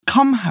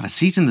come have a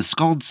seat in the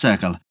Skald's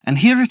Circle and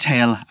hear a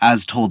tale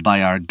as told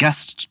by our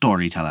guest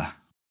storyteller.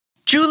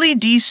 Julie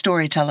D.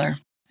 Storyteller,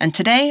 and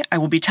today I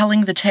will be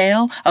telling the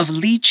tale of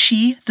Li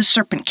Chi, the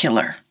Serpent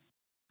Killer.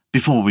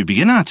 Before we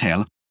begin our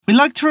tale, we'd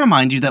like to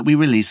remind you that we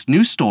release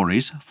new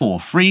stories for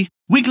free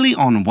weekly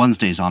on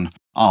Wednesdays on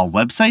our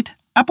website,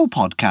 Apple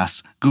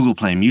Podcasts, Google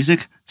Play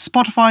Music,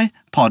 Spotify,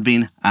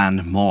 Podbean,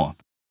 and more.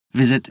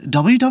 Visit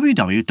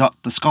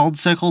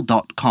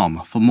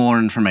www.theskaldscircle.com for more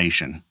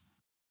information.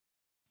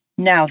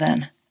 Now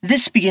then,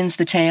 this begins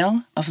the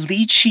tale of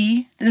Li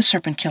Chi, the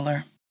Serpent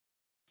Killer.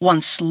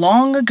 Once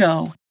long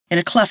ago, in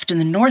a cleft in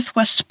the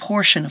northwest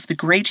portion of the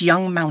great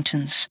Young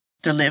Mountains,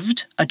 there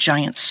lived a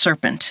giant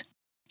serpent.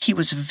 He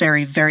was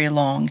very, very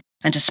long,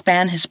 and to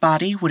span his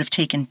body would have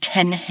taken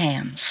 10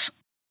 hands.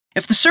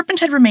 If the serpent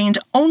had remained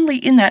only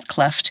in that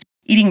cleft,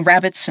 eating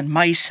rabbits and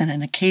mice and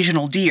an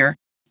occasional deer,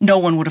 no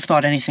one would have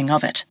thought anything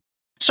of it.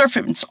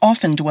 Serpents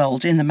often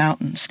dwelled in the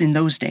mountains in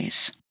those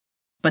days.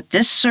 But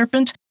this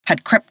serpent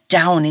had crept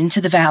down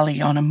into the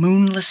valley on a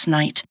moonless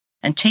night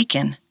and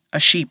taken a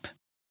sheep,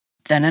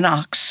 then an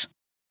ox,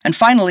 and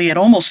finally it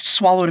almost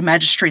swallowed a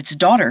magistrate's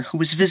daughter who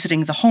was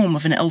visiting the home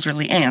of an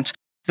elderly aunt,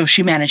 though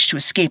she managed to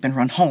escape and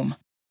run home.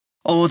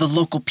 Oh, the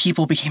local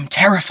people became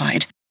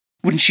terrified.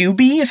 Wouldn't you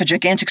be if a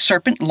gigantic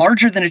serpent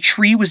larger than a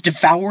tree was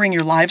devouring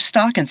your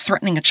livestock and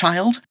threatening a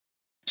child?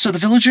 So the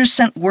villagers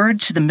sent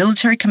word to the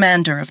military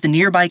commander of the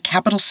nearby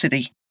capital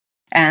city,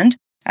 and,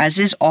 as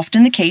is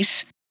often the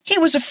case, he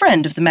was a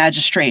friend of the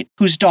magistrate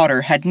whose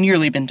daughter had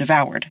nearly been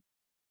devoured.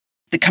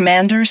 The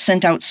commander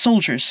sent out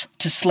soldiers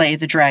to slay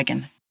the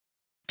dragon.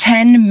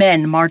 10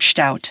 men marched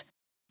out,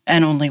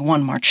 and only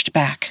one marched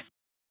back.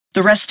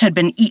 The rest had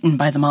been eaten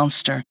by the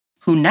monster,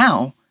 who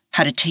now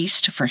had a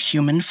taste for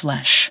human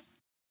flesh.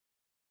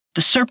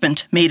 The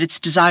serpent made its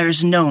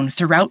desires known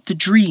throughout the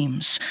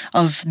dreams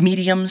of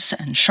mediums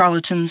and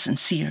charlatans and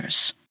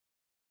seers.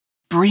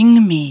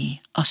 "Bring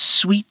me a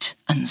sweet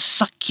and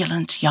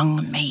succulent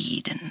young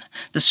maiden,"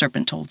 the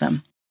serpent told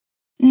them.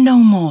 "No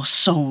more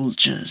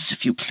soldiers,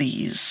 if you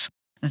please.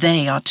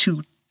 They are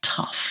too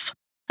tough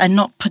and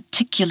not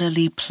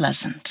particularly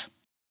pleasant.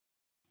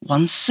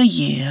 Once a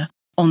year,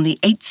 on the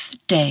 8th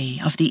day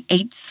of the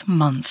 8th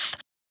month,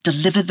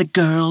 deliver the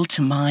girl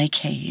to my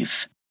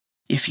cave.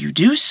 If you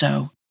do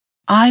so,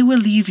 I will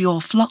leave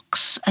your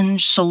flocks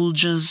and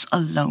soldiers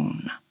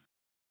alone."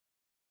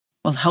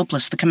 Well,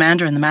 helpless, the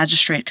commander and the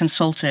magistrate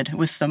consulted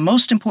with the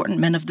most important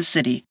men of the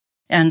city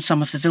and some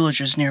of the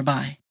villagers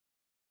nearby.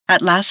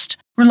 At last,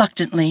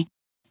 reluctantly,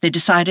 they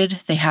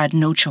decided they had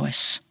no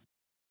choice.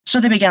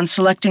 So they began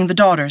selecting the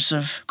daughters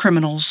of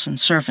criminals and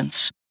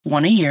servants,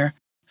 one a year,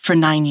 for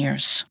 9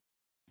 years.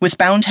 With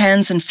bound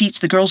hands and feet,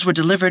 the girls were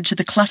delivered to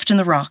the cleft in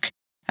the rock,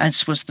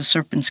 as was the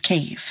serpent's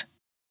cave.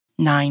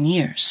 9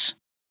 years.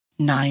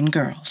 9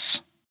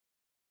 girls.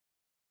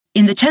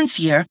 In the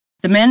 10th year,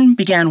 the men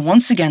began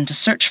once again to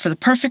search for the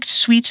perfect,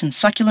 sweet, and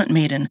succulent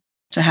maiden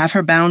to have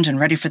her bound and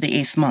ready for the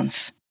 8th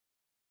month.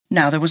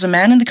 Now there was a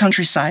man in the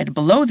countryside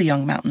below the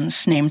Young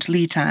Mountains named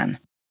Li Tan.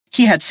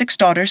 He had 6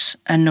 daughters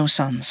and no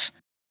sons.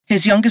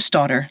 His youngest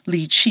daughter,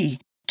 Li Chi,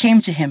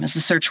 came to him as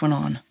the search went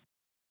on.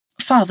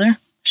 "Father,"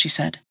 she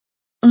said,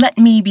 "let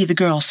me be the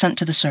girl sent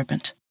to the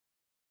serpent."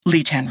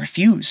 Li Tan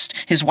refused.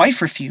 His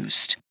wife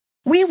refused.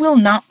 "We will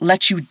not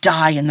let you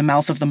die in the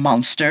mouth of the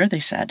monster,"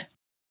 they said.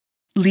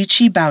 Li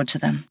Chi bowed to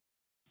them.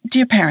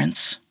 "Dear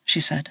parents," she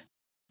said,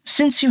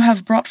 "since you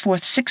have brought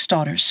forth 6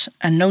 daughters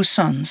and no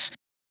sons,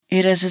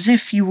 it is as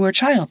if you were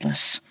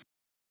childless.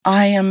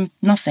 I am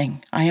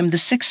nothing. I am the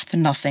 6th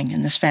nothing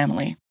in this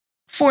family,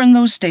 for in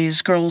those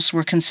days girls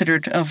were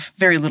considered of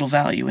very little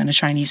value in a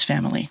Chinese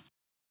family.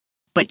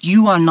 But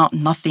you are not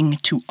nothing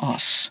to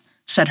us,"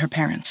 said her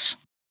parents.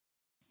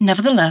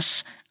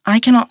 "Nevertheless, I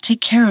cannot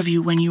take care of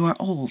you when you are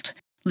old,"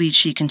 Li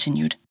Chi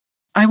continued.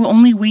 "I will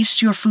only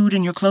waste your food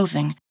and your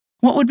clothing.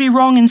 What would be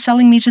wrong in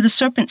selling me to the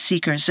serpent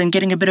seekers and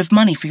getting a bit of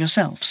money for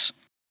yourselves?"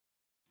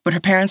 But her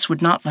parents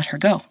would not let her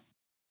go.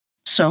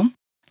 So,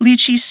 Li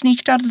Chi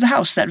sneaked out of the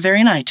house that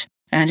very night,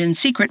 and in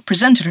secret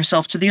presented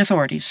herself to the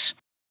authorities.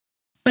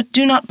 "But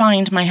do not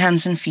bind my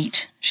hands and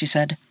feet," she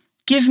said.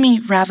 "Give me,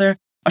 rather,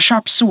 a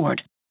sharp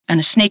sword and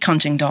a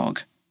snake-hunting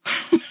dog."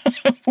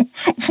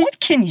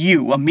 "What can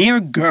you, a mere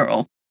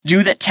girl,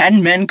 do that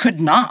 10 men could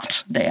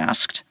not?" they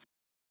asked.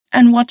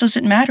 "And what does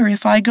it matter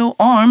if I go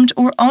armed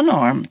or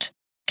unarmed?"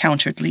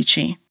 countered Li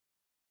Chi.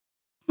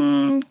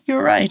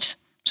 "You're right,"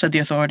 said the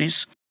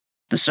authorities.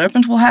 "The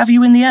serpent will have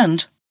you in the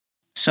end."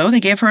 So they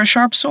gave her a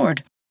sharp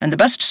sword and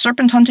the best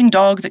serpent-hunting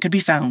dog that could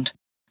be found,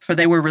 for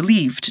they were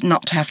relieved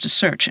not to have to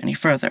search any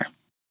further.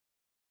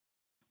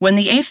 When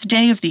the 8th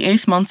day of the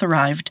 8th month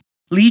arrived,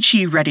 Li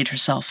Chi readied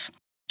herself.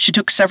 She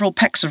took several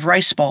pecks of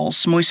rice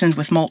balls moistened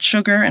with malt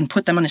sugar and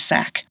put them in a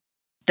sack.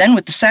 Then,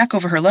 with the sack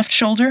over her left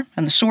shoulder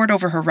and the sword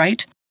over her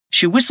right,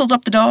 she whistled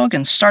up the dog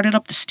and started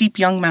up the steep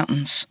Young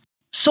Mountains.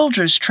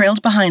 Soldiers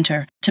trailed behind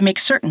her to make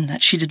certain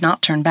that she did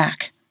not turn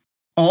back.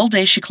 All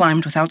day she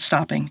climbed without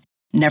stopping.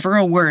 Never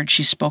a word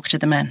she spoke to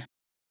the men.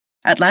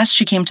 At last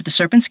she came to the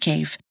serpent's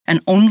cave,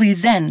 and only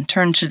then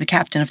turned to the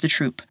captain of the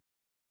troop.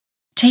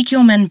 "Take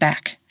your men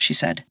back," she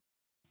said.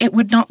 "It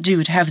would not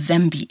do to have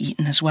them be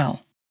eaten as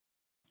well."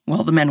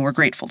 Well, the men were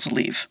grateful to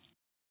leave.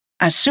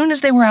 As soon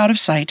as they were out of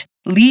sight,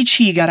 Li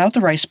Chi got out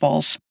the rice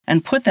balls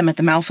and put them at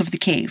the mouth of the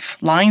cave,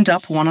 lined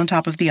up one on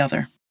top of the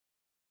other.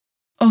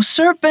 "O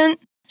Serpent,"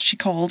 she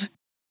called,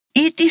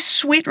 "eat these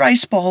sweet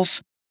rice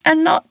balls,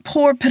 and not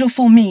poor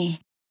pitiful me."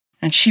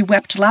 And she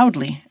wept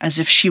loudly, as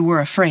if she were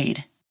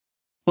afraid.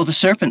 Well, the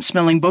serpent,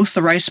 smelling both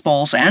the rice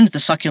balls and the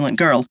succulent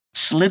girl,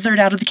 slithered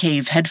out of the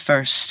cave head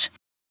first.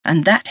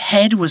 And that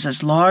head was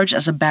as large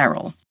as a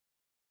barrel.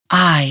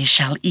 "I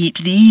shall eat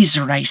these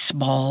rice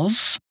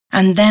balls,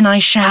 and then I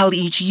shall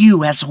eat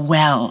you as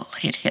well,"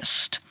 it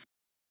hissed.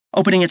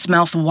 Opening its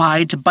mouth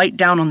wide to bite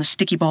down on the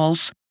sticky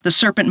balls, the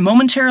serpent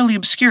momentarily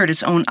obscured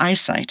its own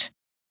eyesight.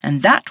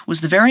 And that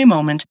was the very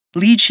moment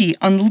Li Chi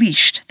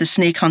unleashed the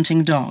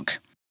snake-hunting dog.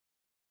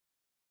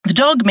 The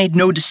dog made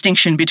no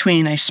distinction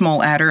between a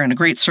small adder and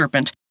a great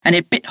serpent, and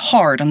it bit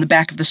hard on the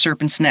back of the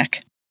serpent's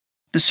neck.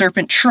 The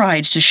serpent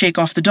tried to shake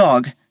off the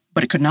dog,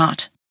 but it could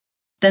not.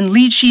 Then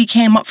Li Chi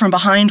came up from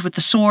behind with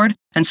the sword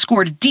and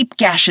scored deep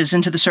gashes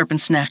into the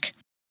serpent's neck.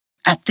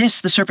 At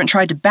this, the serpent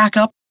tried to back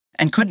up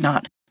and could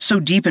not, so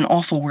deep and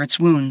awful were its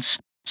wounds.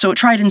 So it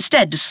tried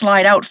instead to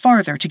slide out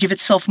farther to give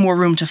itself more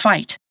room to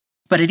fight.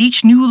 But at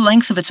each new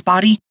length of its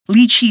body,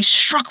 Li Chi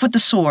struck with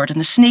the sword, and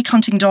the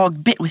snake-hunting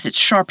dog bit with its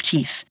sharp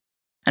teeth.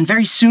 And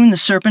very soon the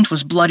serpent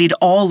was bloodied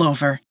all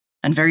over,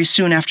 and very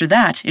soon after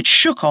that it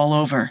shook all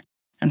over,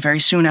 and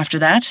very soon after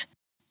that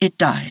it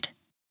died.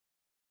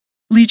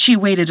 Li Chi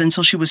waited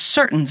until she was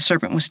certain the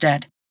serpent was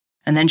dead,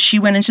 and then she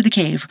went into the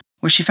cave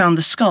where she found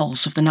the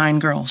skulls of the 9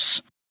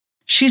 girls.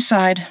 She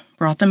sighed,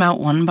 brought them out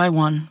one by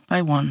one,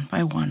 by one,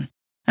 by one,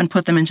 and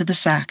put them into the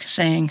sack,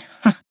 saying,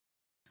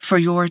 "For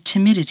your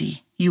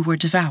timidity you were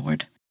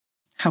devoured.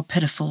 How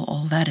pitiful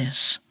all that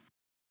is."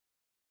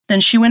 Then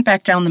she went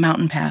back down the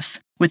mountain path,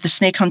 with the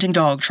snake-hunting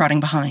dog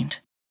trotting behind.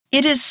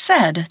 It is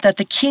said that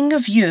the king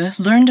of Yu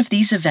learned of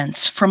these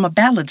events from a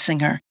ballad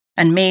singer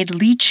and made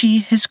Li Chi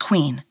his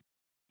queen.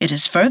 It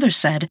is further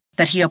said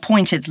that he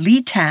appointed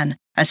Li Tan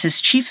as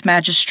his chief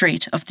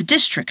magistrate of the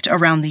district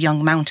around the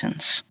Young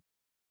Mountains.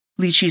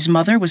 Li Chi's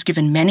mother was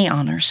given many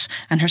honors,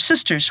 and her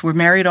sisters were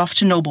married off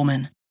to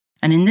noblemen,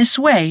 and in this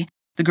way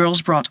the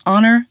girls brought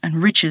honor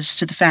and riches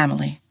to the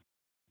family.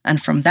 And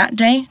from that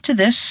day to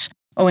this,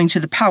 owing to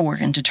the power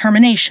and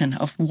determination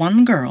of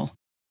one girl,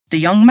 the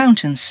Young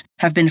Mountains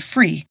have been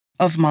free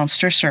of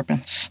monster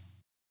serpents.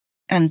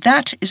 And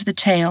that is the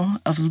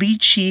tale of Li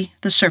Chi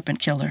the Serpent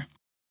Killer.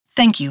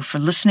 Thank you for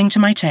listening to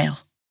my tale.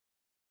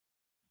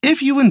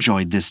 If you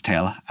enjoyed this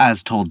tale,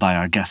 as told by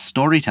our guest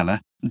storyteller,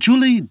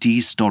 Julie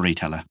D.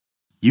 Storyteller,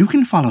 you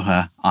can follow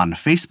her on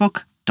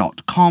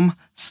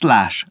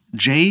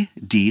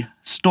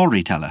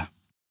facebook.com/JDStoryteller.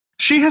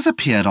 She has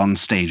appeared on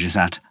stages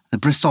at the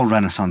Bristol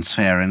Renaissance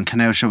Fair in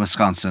Kenosha,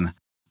 Wisconsin,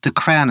 the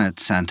Cranard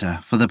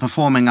Center for the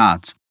Performing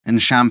Arts in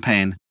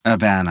Champaign,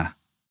 Urbana,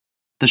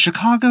 the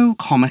Chicago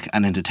Comic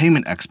and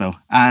Entertainment Expo,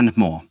 and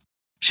more.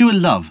 She would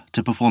love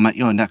to perform at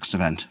your next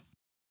event.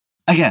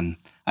 Again,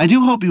 I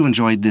do hope you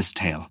enjoyed this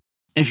tale.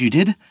 If you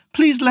did,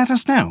 please let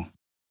us know.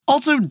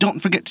 Also,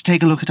 don't forget to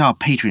take a look at our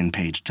Patreon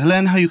page to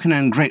learn how you can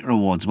earn great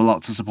rewards while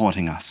also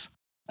supporting us.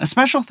 A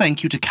special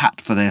thank you to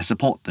Kat for their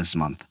support this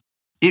month.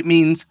 It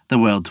means the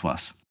world to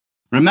us.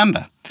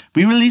 Remember,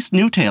 we release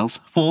new tales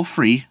for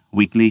free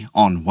weekly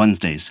on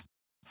Wednesdays.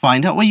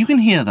 Find out where you can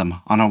hear them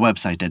on our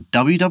website at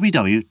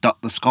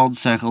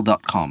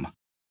www.theskaldscircle.com.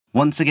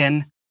 Once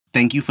again,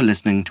 thank you for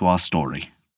listening to our story.